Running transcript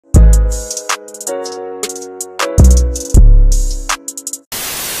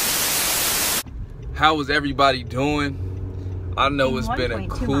How was everybody doing? I know it's been a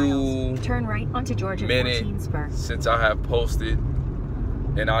cool turn right onto Georgia minute since I have posted,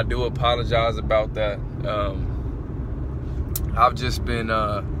 and I do apologize about that. I've just been,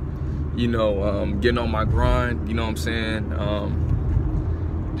 getting on my grind, you know what I'm saying?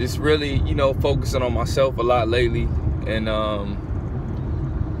 Just really, focusing on myself a lot lately, and,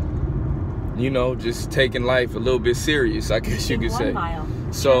 just taking life a little bit serious, I guess you could say.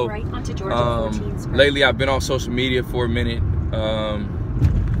 So, lately I've been on social media for a minute,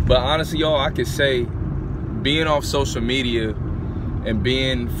 but honestly, y'all, I could say being off social media and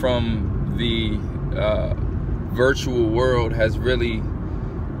being from the virtual world has really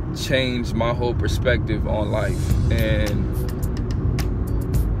changed my whole perspective on life. And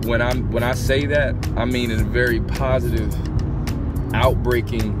when I say that, I mean in a very positive,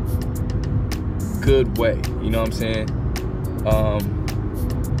 outbreaking, good way. You know what I'm saying?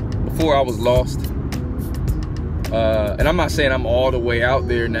 Before I was lost, and I'm not saying I'm all the way out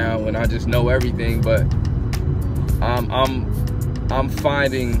there now and I just know everything, but I'm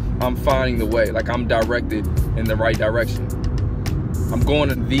finding the way. Like, I'm directed in the right direction. I'm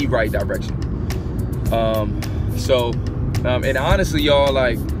going in the right direction. And honestly, y'all,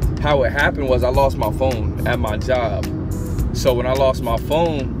 like, how it happened was I lost my phone at my job. So when I lost my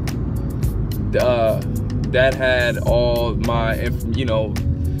phone, that had all my,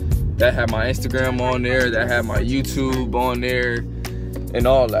 that had my Instagram on there, that had my YouTube on there, and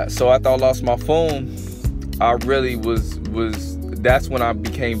all that. So after I lost my phone, I really that's when I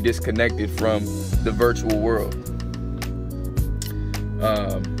became disconnected from the virtual world.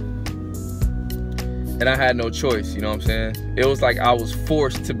 And I had no choice, you know what I'm saying? It was like I was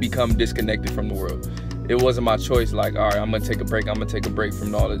forced to become disconnected from the world. It wasn't my choice, like, all right, I'm gonna take a break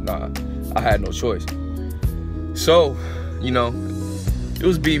from all this. Nah, I had no choice. So, it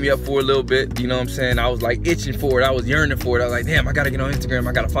was beating me up for a little bit, you know what I'm saying? I was like itching for it, I was yearning for it. I was like, damn, I gotta get on Instagram,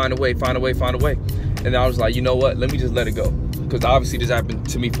 I gotta find a way. And I was like, you know what, let me just let it go. Because obviously this happened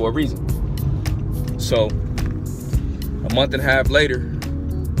to me for a reason. So, a month and a half later,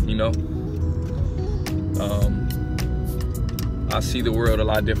 I see the world a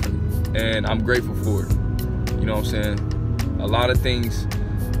lot differently, and I'm grateful for it. You know what I'm saying? A lot of things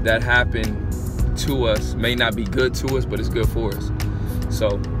that happen to us may not be good to us, but it's good for us.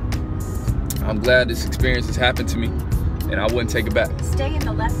 So I'm glad this experience has happened to me, and I wouldn't take it back. Stay in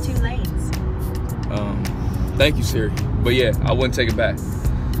the left 2 lanes. Thank you, Siri. But yeah, I wouldn't take it back.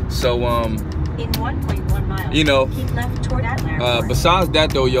 So in 1.1 miles, keep left toward Atlanta. Besides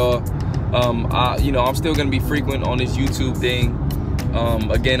that though, y'all, I'm still gonna be frequent on this YouTube thing.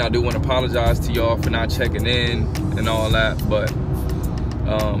 Again, I do want to apologize to y'all for not checking in and all that, but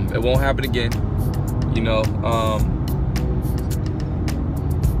it won't happen again,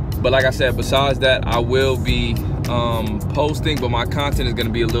 but like I said, besides that, I will be posting, but my content is gonna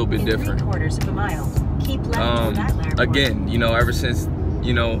be a little bit different. 3/4 of a mile, keep left toward Atlanta. Again, ever since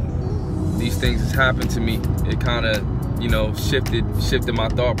these things has happened to me, it kind of shifted my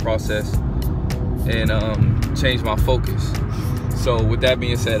thought process and changed my focus. So with that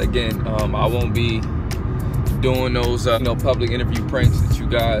being said, again, I won't be doing those public interview pranks that you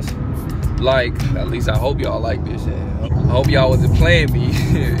guys like. At least I hope y'all like this. I hope y'all wasn't playing me,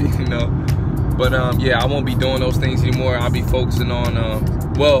 But yeah, I won't be doing those things anymore. I'll be focusing on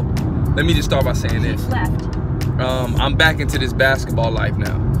well, let me just start by saying this. I'm back into this basketball life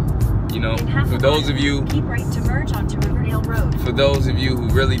now. For those of you, keep right to merge onto Riverdale Road. For those of you who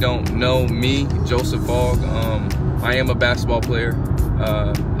really don't know me, Josephfogg, I am a basketball player.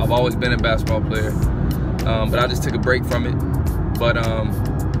 I've always been a basketball player, but I just took a break from it. But I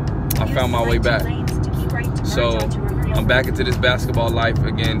found my way back. So I'm back into this basketball life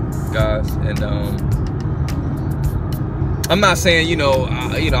again, guys. And I'm not saying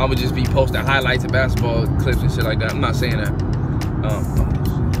I would just be posting highlights of basketball clips and shit like that. I'm not saying that.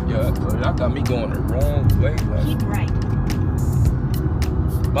 Yeah, y'all got me going the wrong way. Like, keep right.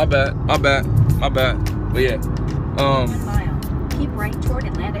 My bad. But yeah. 1 mile. Keep right toward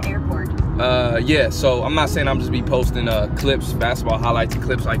Atlanta Airport. Yeah, so I'm not saying I'm just be posting clips, basketball highlights and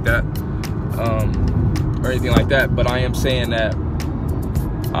clips like that. Or anything like that. But I am saying that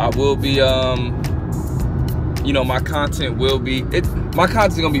I will be my content will be my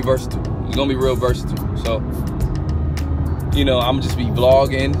content's gonna be versatile. It's gonna be real versatile. So I'm just be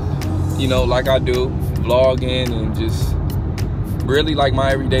vlogging, like I do, vlogging and just really like my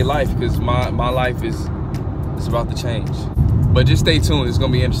everyday life, because my life is about to change. But just stay tuned, it's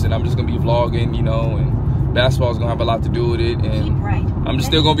gonna be interesting. I'm just gonna be vlogging, and basketball's gonna have a lot to do with it, and I'm just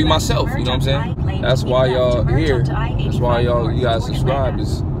still gonna be myself, you know what I'm saying? That's why y'all here. That's why you guys subscribe,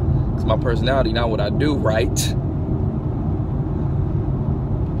 is It's my personality, not what I do, right?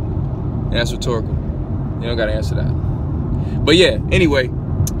 And that's rhetorical. You don't gotta answer that. But yeah, anyway,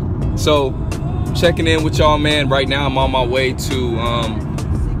 so checking in with y'all, man. Right now I'm on my way to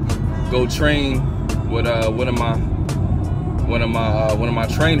go train with one of my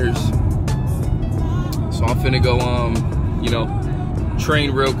trainers. So I'm finna go you know,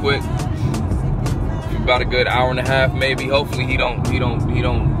 train real quick. About a good hour and a half, maybe. Hopefully he don't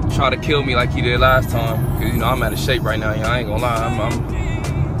try to kill me like he did last time. Cause you know I'm out of shape right now. I ain't gonna lie.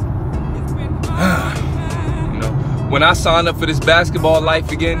 You know, when I signed up for this basketball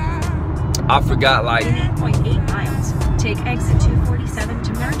life again, I forgot like 8.8 miles. Take exit 247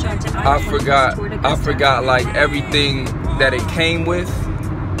 to merge onto I forgot like everything that it came with,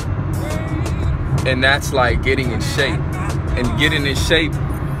 and that's like getting in shape. And getting in shape,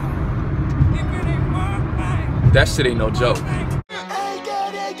 that shit ain't no joke.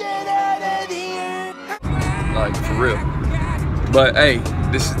 Like, for real. But hey,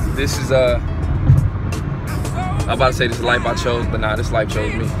 this is I'm about to say this is life I chose, but nah, this life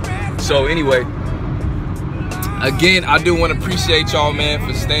chose me. So anyway, again, I do want to appreciate y'all, man,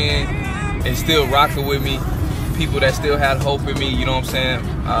 for staying and still rocking with me. People that still had hope in me, you know what I'm saying?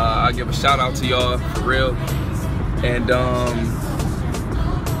 I give a shout out to y'all, for real. And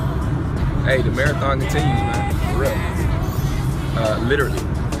hey, the marathon continues, man, for real. Literally,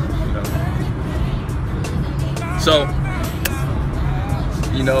 you know. So,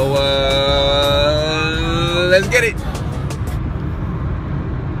 you know, let's get it.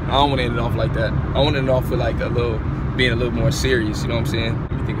 I don't want to end it off like that. I want to end it off with like being a little more serious, you know what I'm saying?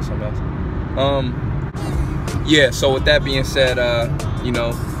 Let me think of something else. Yeah, so with that being said, you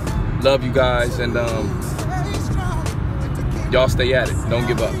know, love you guys, and y'all stay at it. Don't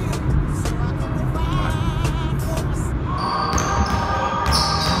give up.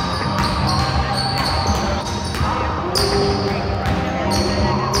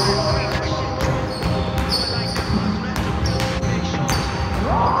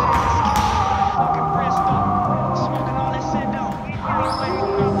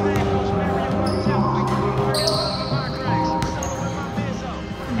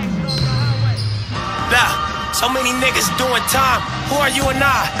 So many niggas doing time, who are you and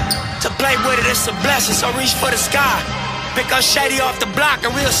I? To play with it, it's a blessing, so reach for the sky. Pick up shady off the block and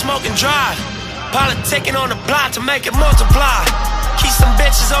real smoke and drive. Politicking on the block to make it multiply. Keep some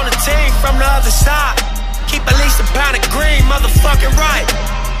bitches on the team from the other side. Keep at least a pound of green, motherfucking right.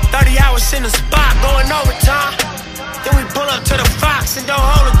 30 hours in the spot, going overtime. Then we pull up to the Fox and don't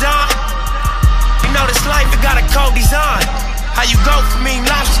hold it down. You know this life, it got a cold design. How you go from eating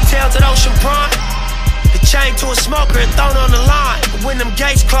lobster tail to the ocean prawn? The chain to a smoker and thrown on the line. But when them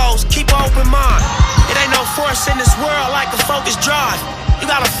gates close, keep an open mind. It ain't no force in this world like a focus drive. You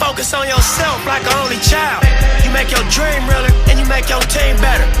gotta focus on yourself like an only child. You make your dream realer and you make your team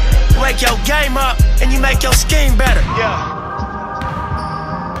better. You wake your game up and you make your scheme better. Yeah.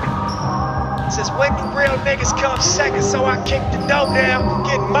 Since when do real niggas come second, so I kick the dough down,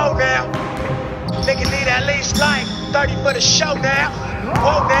 get more now. Nigga need at least like 30 for the show now.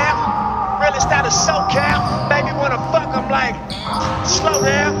 Whoa now. Realest out of SoCal, baby wanna fuck, I'm like, slow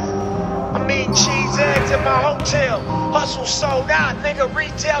down. I'm eating cheese eggs at my hotel. Hustle sold out, nigga,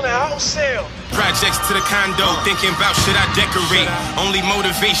 retail and wholesale. Projects to the condo, thinking about should I decorate. Only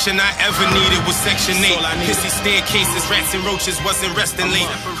motivation I ever needed was Section 8. Pissy staircases, rats and roaches wasn't resting late.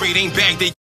 Parade ain't bagged, they